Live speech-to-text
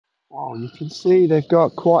Oh, you can see they've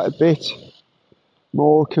got quite a bit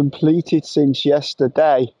more completed since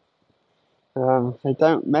yesterday. They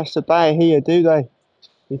don't mess about here, do they?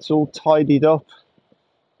 It's all tidied up.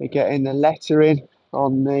 They're getting the lettering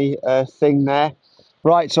on the thing there.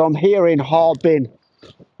 Right, so I'm here in Harbin,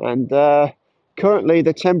 and currently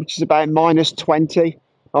the temperature's about -20.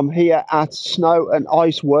 I'm here at Snow and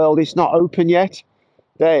Ice World. It's not open yet.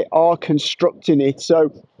 They are constructing it,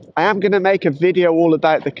 so I am going to make a video all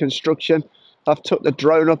about the construction. I've took the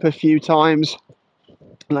drone up a few times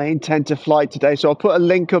and I intend to fly today, so I'll put a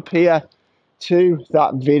link up here to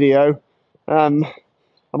that video. I'm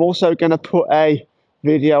also going to put a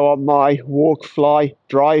video on my walk, fly,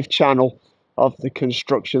 drive channel of the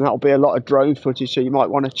construction. That'll be a lot of drone footage, so you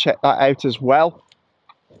might want to check that out as well.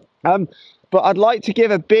 But I'd like to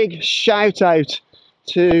give a big shout out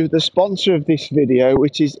to the sponsor of this video,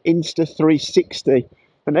 which is Insta 360,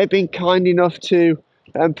 and they've been kind enough to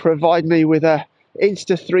provide me with a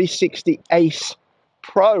Insta 360 Ace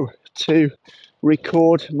Pro to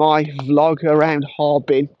record my vlog around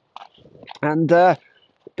Harbin. And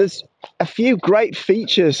there's a few great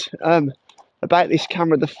features about this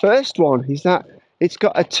camera. The first one is that it's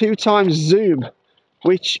got a 2x zoom,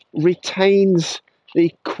 which retains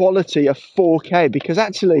the quality of 4K, because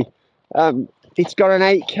actually it's got an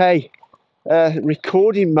 8K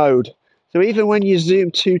recording mode. So even when you zoom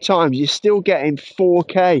 2x, you're still getting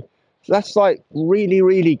 4K. So that's like really,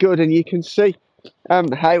 really good. And you can see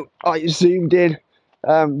how I zoomed in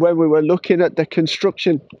when we were looking at the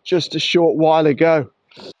construction just a short while ago.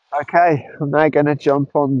 Okay, I'm now going to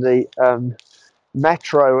jump on the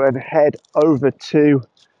metro and head over to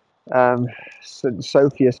St.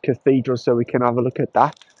 Sophia's Cathedral so we can have a look at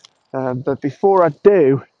that. But before I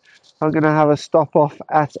do, I'm going to have a stop off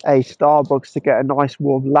at a Starbucks to get a nice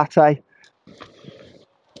warm latte.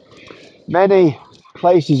 Many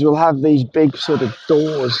places will have these big sort of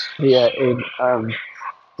doors here in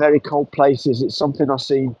very cold places. It's something I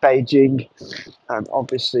see in Beijing and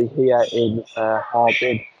obviously here in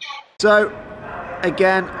Harbin. So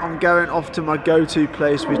again, I'm going off to my go-to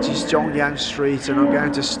place, which is Zhongyang Street, and I'm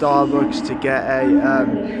going to Starbucks to get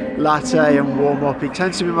a latte and warm up. It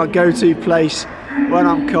tends to be my go-to place when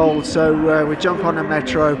I'm cold, so we jump on the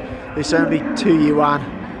metro. It's only 2 yuan.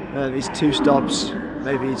 It's 2 stops.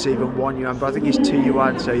 Maybe it's even 1 yuan, but I think it's 2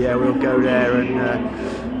 yuan. So yeah, we'll go there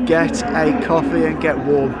and get a coffee and get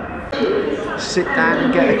warm. Sit down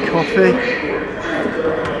and get a coffee.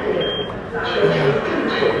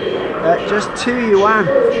 Just 2 yuan.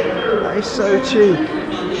 That is so cheap.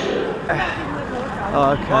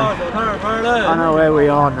 Okay. I know where we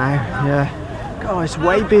are now. Yeah. God, it's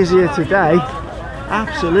way busier today.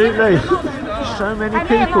 Absolutely. So many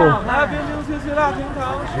people.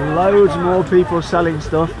 Loads more people selling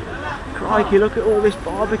stuff. Crikey, look at all this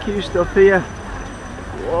barbecue stuff here.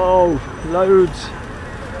 Whoa, loads.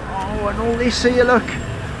 Oh, and all this here, look.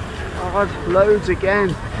 God, loads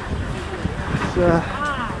again.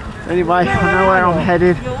 Anyway, I know where I'm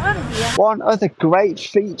headed. One other great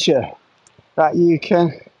feature that you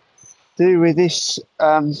can do with this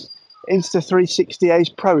Insta 360 Ace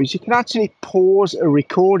Pro is you can actually pause a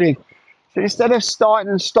recording. So instead of starting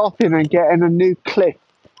and stopping and getting a new clip,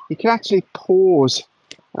 you can actually pause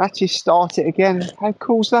and actually start it again. How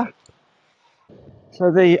cool is that?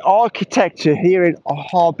 So the architecture here in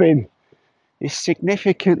Harbin is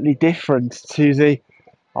significantly different to the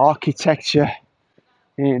architecture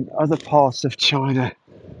in other parts of China.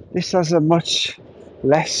 This has a much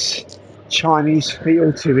less Chinese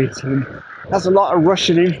feel to it and has a lot of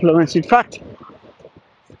Russian influence. In fact,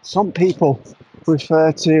 some people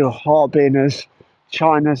refer to Harbin as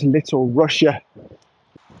China's little Russia.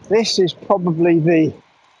 This is probably the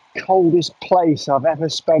coldest place I've ever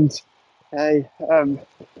spent a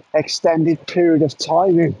extended period of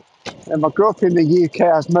time in. I grew up in the UK,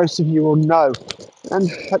 as most of you will know,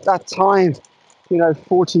 and at that time, you know,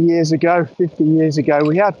 40 years ago, 50 years ago,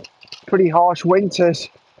 we had pretty harsh winters,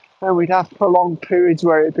 and we'd have prolonged periods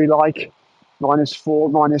where it'd be like -4,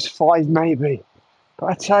 -5 maybe. But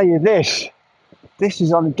I tell you this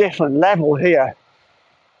is on a different level here.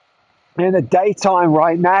 In the daytime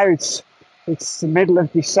right now, it's the middle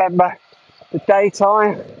of December. The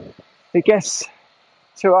daytime, it gets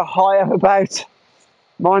to a high of about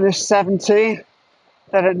 -17.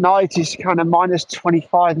 Then at night it's kind of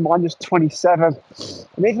 -25, -27.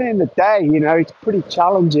 And even in the day, you know, it's pretty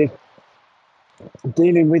challenging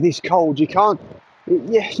dealing with this cold. You're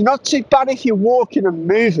not too bad if you're walking and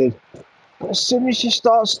moving, but as soon as you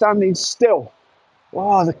start standing still,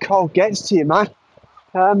 wow, the cold gets to you, man.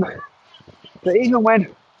 But even when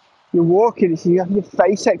you're walking, you have your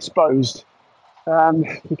face exposed.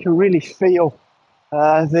 You can really feel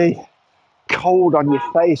the cold on your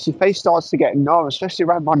face. Your face starts to get numb, especially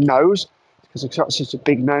around my nose, because I've got such a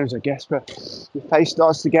big nose, I guess. But your face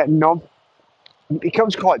starts to get numb. It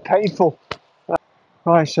becomes quite painful.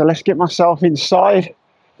 Right, so let's get myself inside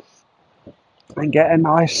and get a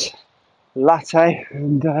nice latte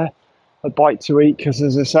and a bite to eat, because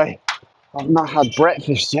as I say, I've not had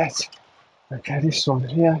breakfast yet. Okay, this one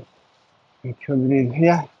here. We're coming in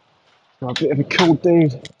here. Got a bit of a cool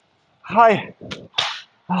dude. Hi.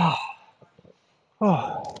 Oh,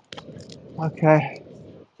 oh. Okay.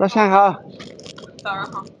 早上好.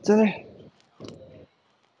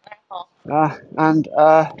 And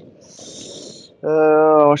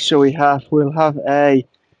what shall we have? We'll have a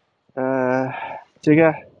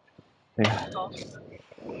digger. Yeah.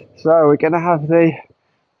 So we're gonna have the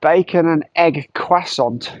bacon and egg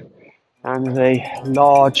croissant and the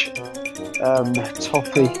large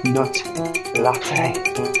toffee nut latte.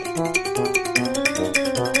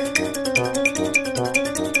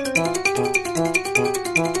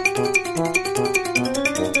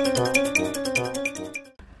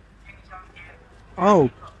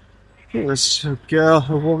 Oh, there's a girl,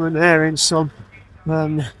 a woman there in some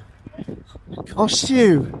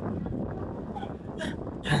costume.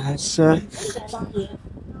 It's,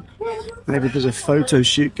 maybe there's a photo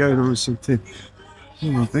shoot going on or something.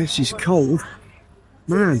 Oh, I bet she's cold.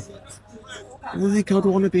 Man, I don't think I'd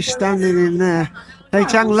want to be standing in there. Hey,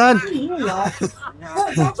 Chang Lun!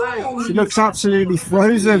 She looks absolutely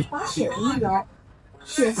frozen. And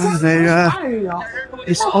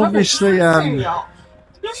it's obviously a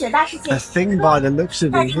thing by the looks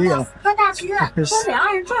of it here, because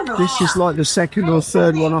this is like the second or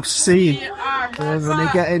third one I've seen when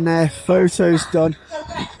they're getting their photos done.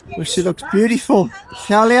 Well, she looks beautiful.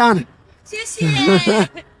 Xiaolian.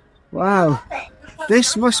 Wow,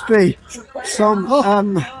 this must be some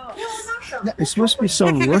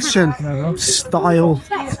Russian style.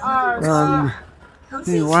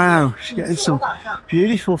 Wow, she's getting some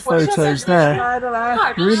beautiful photos there.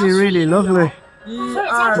 Really, really lovely.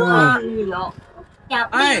 Wow.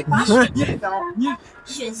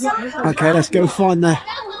 Okay, let's go find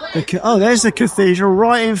oh, there's the cathedral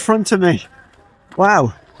right in front of me.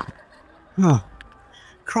 Wow. Oh,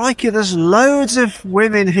 crikey, there's loads of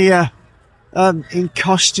women here in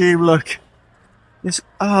costume. Look,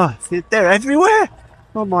 they're everywhere.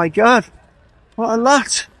 Oh my god, what a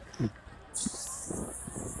lot.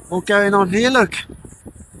 All going on here, look.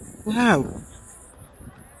 Wow,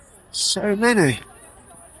 so many.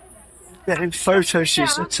 Getting photo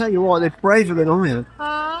shoots. I tell you what, they're braver than I am.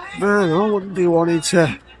 Man, I wouldn't be wanting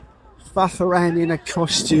to faff around in a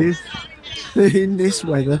costume in this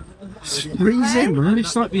weather. It's freezing, man.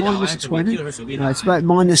 It's like minus 20. No, it's about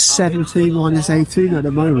minus 17, minus 18 at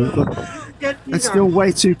the moment, but it's still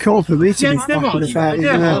way too cold for me to be faffing about in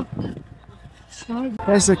there.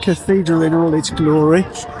 There's the cathedral in all its glory.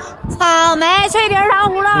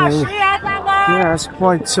 Yeah, it's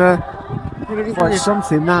quite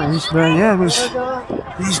something, that is. But yeah, there's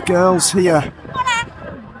these girls here.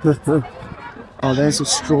 Oh, there's a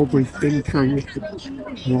strawberry thing hanging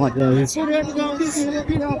right there. We're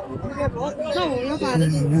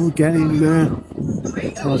getting there.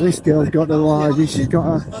 Oh, this girl's got the light. She's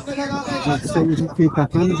got a thing to keep her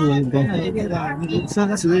hands around. It's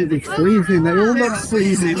absolutely freezing. They all look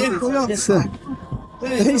freezing.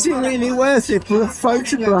 Is it really worth it for a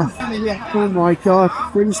photograph? Oh my god,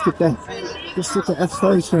 freeze to death. Just look at a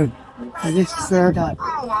photo. And this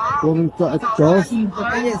woman's got a dog.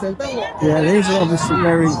 Yeah, these are obviously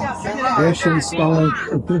very Russian style.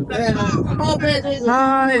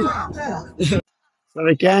 Hi! So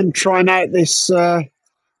again, trying out this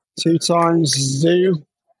 2x zoom.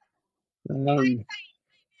 And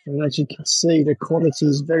as you can see, the quality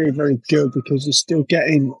is very, very good, because you're still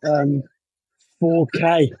getting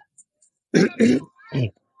 4K.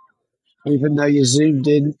 Even though you zoomed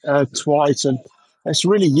in twice, and it's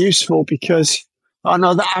really useful because on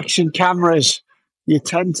other action cameras you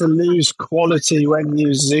tend to lose quality when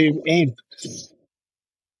you zoom in,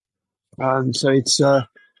 so it's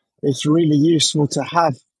really useful to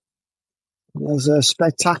have. There's a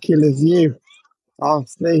spectacular view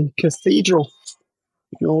of the cathedral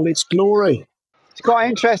in all its glory. It's quite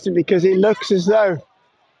interesting because it looks as though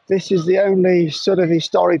this is the only sort of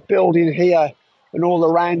historic building here, and all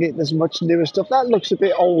around it there's much newer stuff. That looks a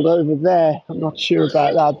bit old over there. I'm not sure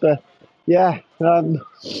about that, but yeah. I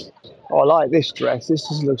like this dress. This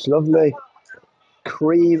just looks lovely.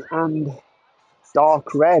 Cream and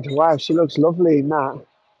dark red. Wow, she looks lovely in that.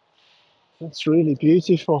 That's really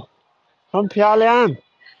beautiful. From Pyalian.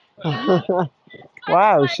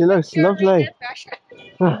 Wow, she looks lovely.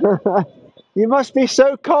 You must be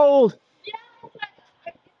so cold.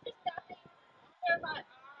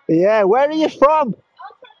 Yeah, where are you from?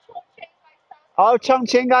 Oh,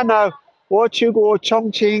 Chongqing, I know. 我去过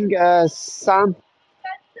Chongqing, Sam.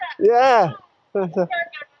 Yeah.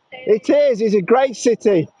 It is. It's a great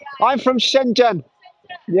city. I'm from Shenzhen.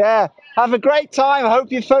 Yeah. Have a great time. I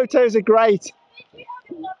hope your photos are great.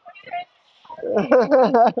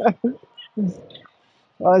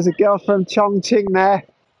 There's a girl from Chongqing there.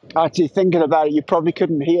 Actually, thinking about it, you probably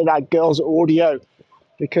couldn't hear that girl's audio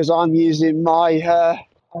because I'm using my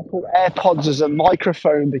Apple AirPods as a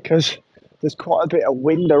microphone because there's quite a bit of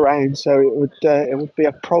wind around, so it would be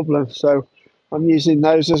a problem. So I'm using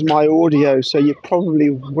those as my audio, so you probably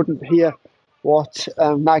wouldn't hear what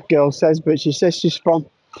that girl says. But she says she's from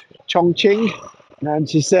Chongqing, and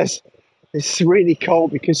she says it's really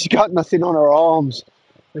cold because she's got nothing on her arms,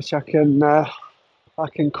 which I can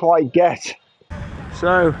quite get.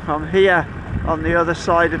 So I'm here on the other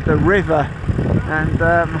side of the river, and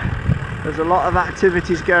there's a lot of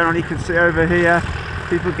activities going on. You can see over here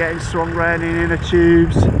people getting swung round in inner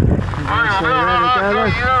tubes. So there we go,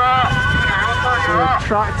 look. So a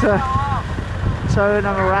tractor towing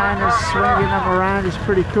them around and swinging them around is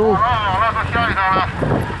pretty cool.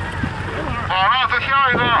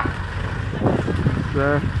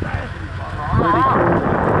 So pretty cool.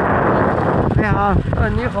 你好，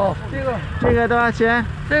你好，这个多少钱？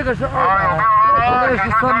这个是200，那个是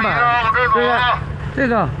300，这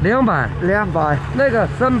个200，那个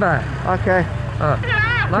300。OK，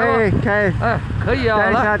 可以，可以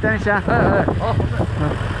啊。等一下。好。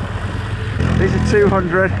These are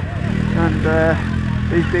 200, and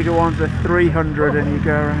these bigger ones are 300, and you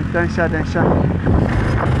go around. 等一下。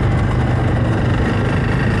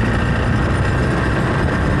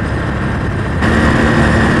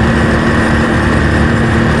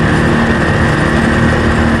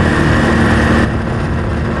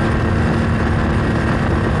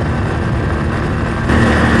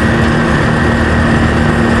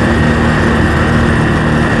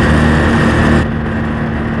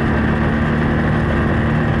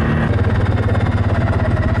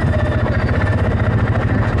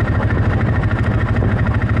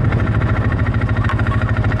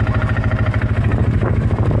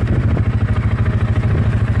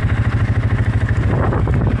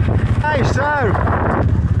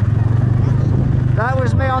That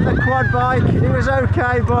was me on the quad bike. It was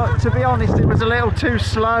okay, but to be honest it was a little too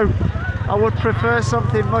slow. I would prefer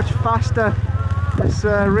something much faster. It's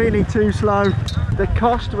really too slow. The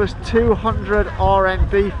cost was 200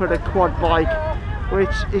 RMB for the quad bike,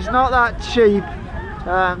 which is not that cheap,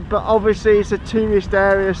 but obviously it's a tourist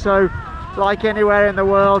area, so like anywhere in the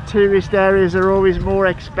world, tourist areas are always more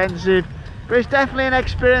expensive, but it's definitely an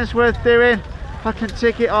experience worth doing. I can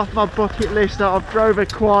tick it off my bucket list that I've drove a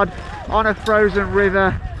quad on a frozen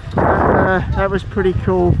river, and that was pretty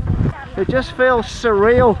cool. It just feels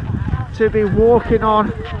surreal to be walking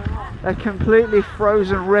on a completely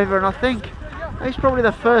frozen river, and I think it's probably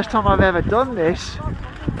the first time I've ever done this.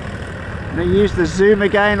 I'm going to use the zoom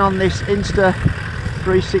again on this Insta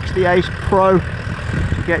 360 Ace Pro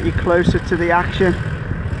to get you closer to the action.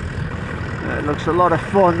 It looks a lot of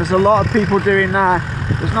fun. There's a lot of people doing that.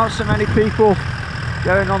 There's not so many people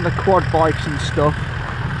going on the quad bikes and stuff.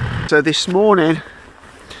 So this morning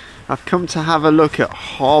I've come to have a look at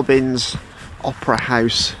Harbin's Opera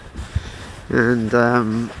House,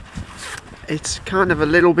 and it's kind of a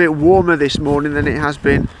little bit warmer this morning than it has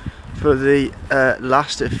been for the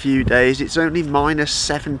last few days. It's only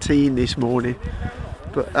 -17 this morning,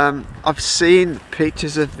 but I've seen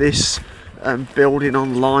pictures of this building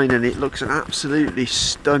online, and it looks an absolutely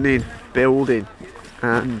stunning building,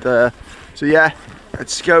 and so yeah,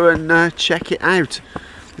 let's go and check it out.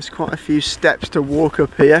 There's quite a few steps to walk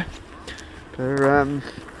up here, but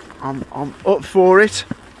I'm up for it.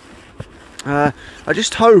 I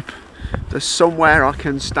just hope there's somewhere I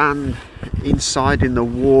can stand inside in the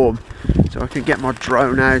warm, so I can get my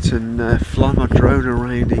drone out and fly my drone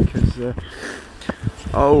around it, because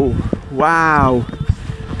oh wow,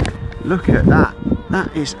 look at that.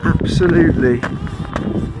 That is absolutely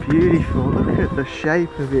beautiful. Look at the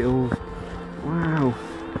shape of it all. Wow.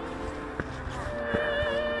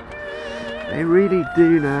 They really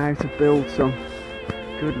do know how to build some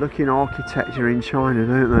good looking architecture in China,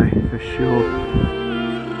 don't they? For sure.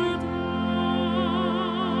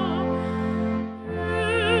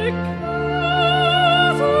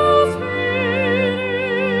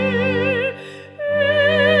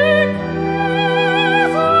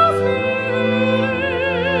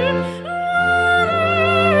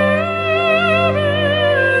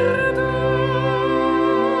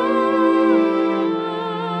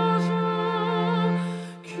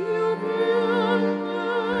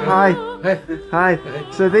 Hi.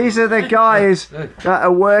 Hi. So these are the guys that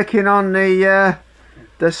are working on the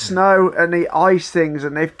snow and the ice things,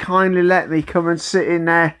 and they've kindly let me come and sit in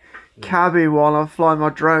their cabin while I'm flying my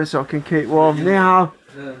drone so I can keep warm. Now,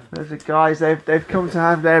 there's the guys. They've come to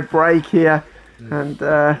have their break here, and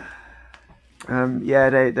yeah,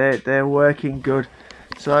 they're working good.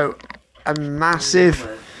 So a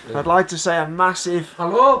massive. I'd like to say a massive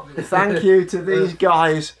thank you to these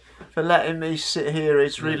guys for letting me sit here.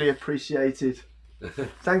 It's really appreciated.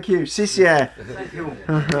 Thank you, Sophia. Thank you.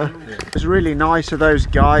 It was really nice of those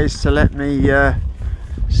guys to let me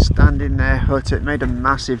stand in their hut. It made a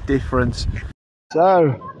massive difference.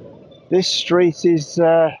 So, this street is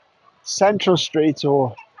Central Street,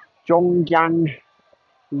 or Zhongyang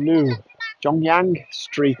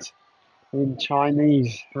Street in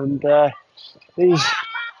Chinese, and these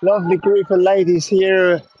lovely group of ladies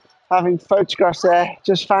here are having photographs there.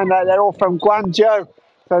 Just found out they're all from Guangzhou,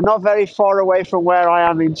 so not very far away from where I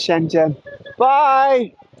am in Shenzhen.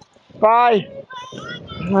 Bye! Bye!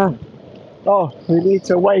 Oh, we need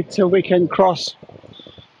to wait till we can cross.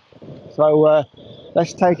 So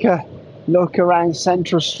let's take a look around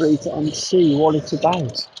Central Street and see what it's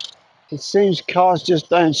about. It seems cars just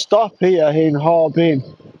don't stop here in Harbin,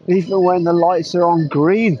 even when the lights are on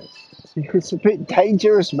green. It's a bit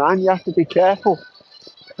dangerous, man. You have to be careful.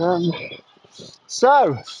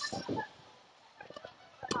 So,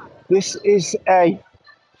 this is a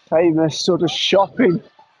famous sort of shopping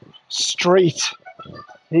street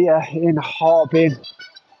here in Harbin,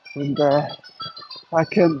 and I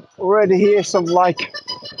can already hear some like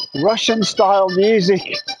Russian style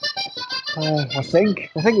music. I think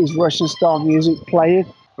it's Russian style music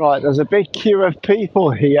playing. Right, there's a big queue of people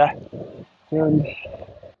here, and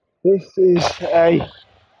this is a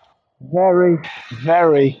very,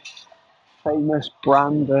 very famous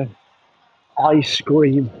brand of ice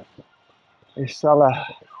cream. They sell a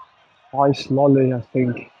ice lolly, I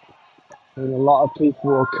think, and a lot of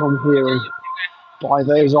people will come here and buy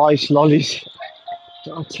those ice lollies.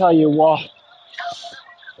 I'll tell you what,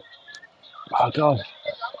 oh god,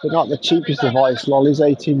 they're not the cheapest of ice lollies,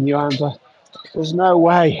 18 yuan, but there's no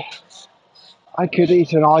way I could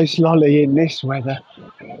eat an ice lolly in this weather.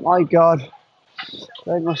 My god,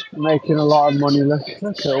 they must be making a lot of money. Look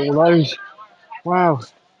at all those. Wow,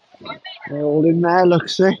 they're all in there, look,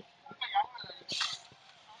 see?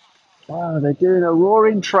 Wow, they're doing a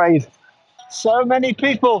roaring trade. So many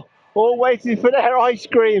people all waiting for their ice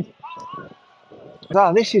cream.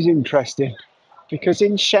 Now, this is interesting, because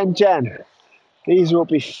in Shenzhen, these will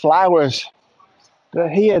be flowers, but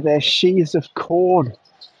here they're sheaves of corn.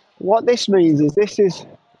 What this means is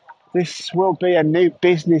this will be a new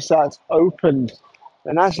business that's opened,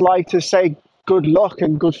 and as like to say good luck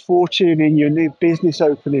and good fortune in your new business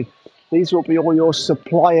opening. These will be all your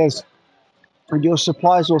suppliers, and your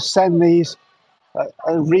suppliers will send these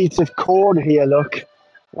wreaths of corn here, look.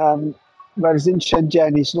 Whereas in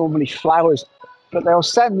Shenzhen it's normally flowers, but they'll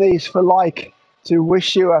send these for like to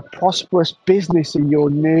wish you a prosperous business in your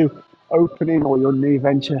new opening or your new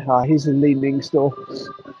venture. Here's the Li Ning store.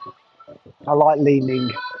 I like Li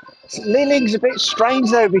Ning. Li Ning's a bit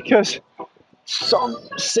strange though, because some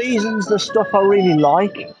seasons the stuff I really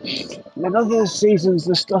like, and then other seasons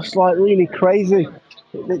the stuff's like really crazy.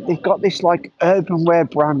 They've got this like urban wear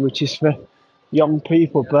brand which is for young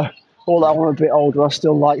people, but although I'm a bit older I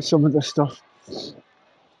still like some of the stuff.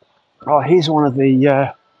 Oh, here's one of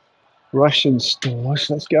the Russian stores.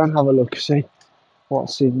 Let's go and have a look, see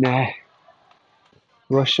what's in there.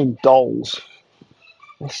 Russian dolls.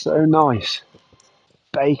 They're so nice.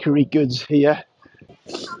 Bakery goods here.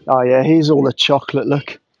 Oh yeah, here's all the chocolate,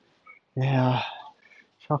 look. Yeah,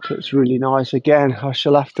 chocolate's really nice. Again, I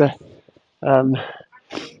shall have to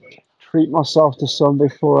treat myself to some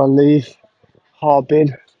before I leave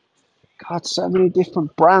Harbin. God, so many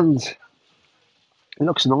different brands. It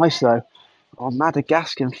looks nice though. Oh,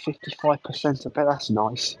 Madagascar, 55%, I bet that's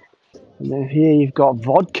nice. And then here you've got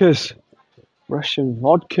vodkas. Russian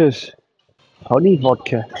vodkas. Honey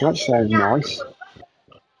vodka, that sounds nice.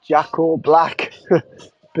 Jack or Black.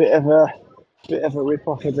 bit of a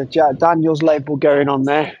rip-off of the Jack Daniels label going on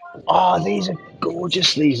there. Oh, these are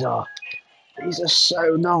gorgeous, these are. These are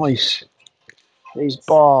so nice. These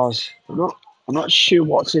bars. I'm not sure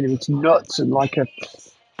what's in them. It's nuts and like a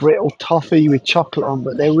brittle toffee with chocolate on,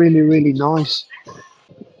 but they're really, really nice.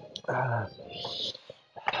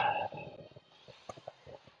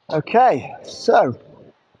 Okay, so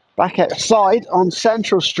back outside on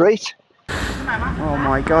Central Street. Oh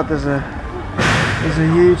my god, there's a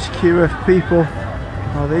huge queue of people.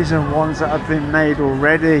 Oh, these are ones that have been made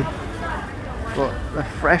already, but the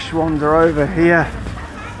fresh ones are over here.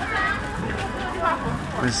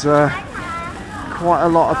 There's quite a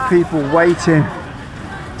lot of people waiting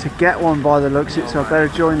to get one by the looks of it, so I better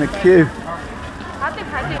join the queue.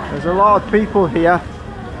 There's a lot of people here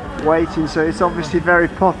waiting, so it's obviously very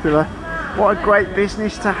popular. What a great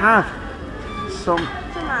business to have. Some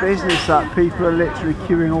business that people are literally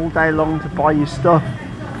queuing all day long to buy your stuff.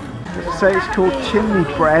 As I say, it's called chimney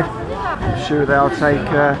bread. I'm sure they'll take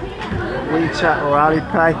WeChat or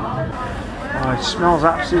Alipay. Oh, it smells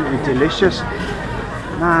absolutely delicious.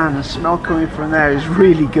 Man, the smell coming from there is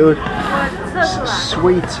really good.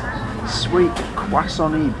 Sweet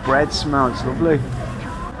croissant-y bread smell, it's lovely.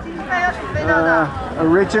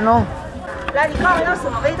 Original. 来，你告诉他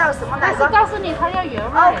什么味道，什么奶糕？告诉你它要原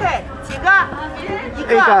味。OK， 几个？一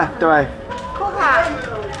个。对。扣卡。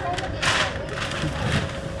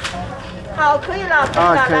好，可以了，可以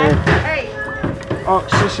了，来，哎。哦，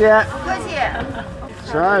谢谢。不客气。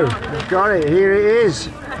So, we've got it. Here it is.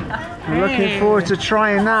 I'm looking forward to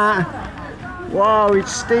trying that. Wow,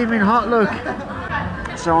 it's steaming hot. Look.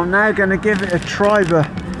 So I'm now going to give it a try, but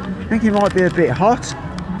I think it might be a bit hot.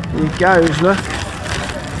 Here it goes. Look.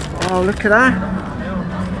 Oh, look at that.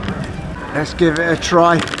 Let's give it a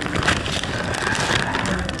try.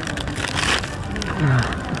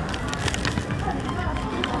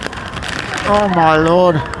 Oh my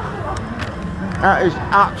lord. That is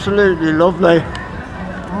absolutely lovely.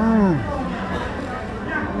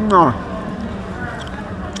 No.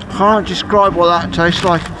 Can't describe what that tastes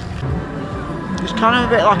like. It's kind of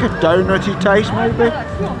a bit like a donutty taste maybe.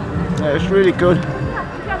 Yeah, it's really good.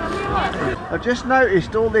 I've just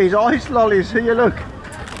noticed all these ice lollies here, look.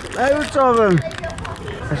 Loads of them.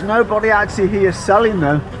 There's nobody actually here selling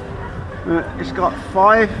them. It's got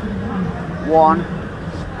 5, 1,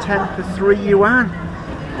 10 for 3 yuan.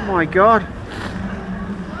 Oh my god.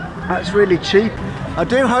 That's really cheap. I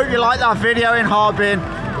do hope you liked that video in Harbin.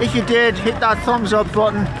 If you did, hit that thumbs up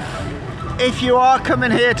button. If you are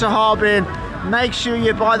coming here to Harbin, make sure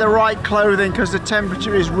you buy the right clothing because the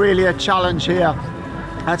temperature is really a challenge here.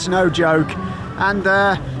 That's no joke. And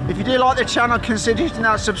if you do like the channel, consider hitting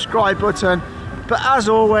that subscribe button. But as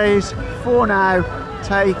always, for now,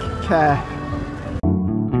 take care.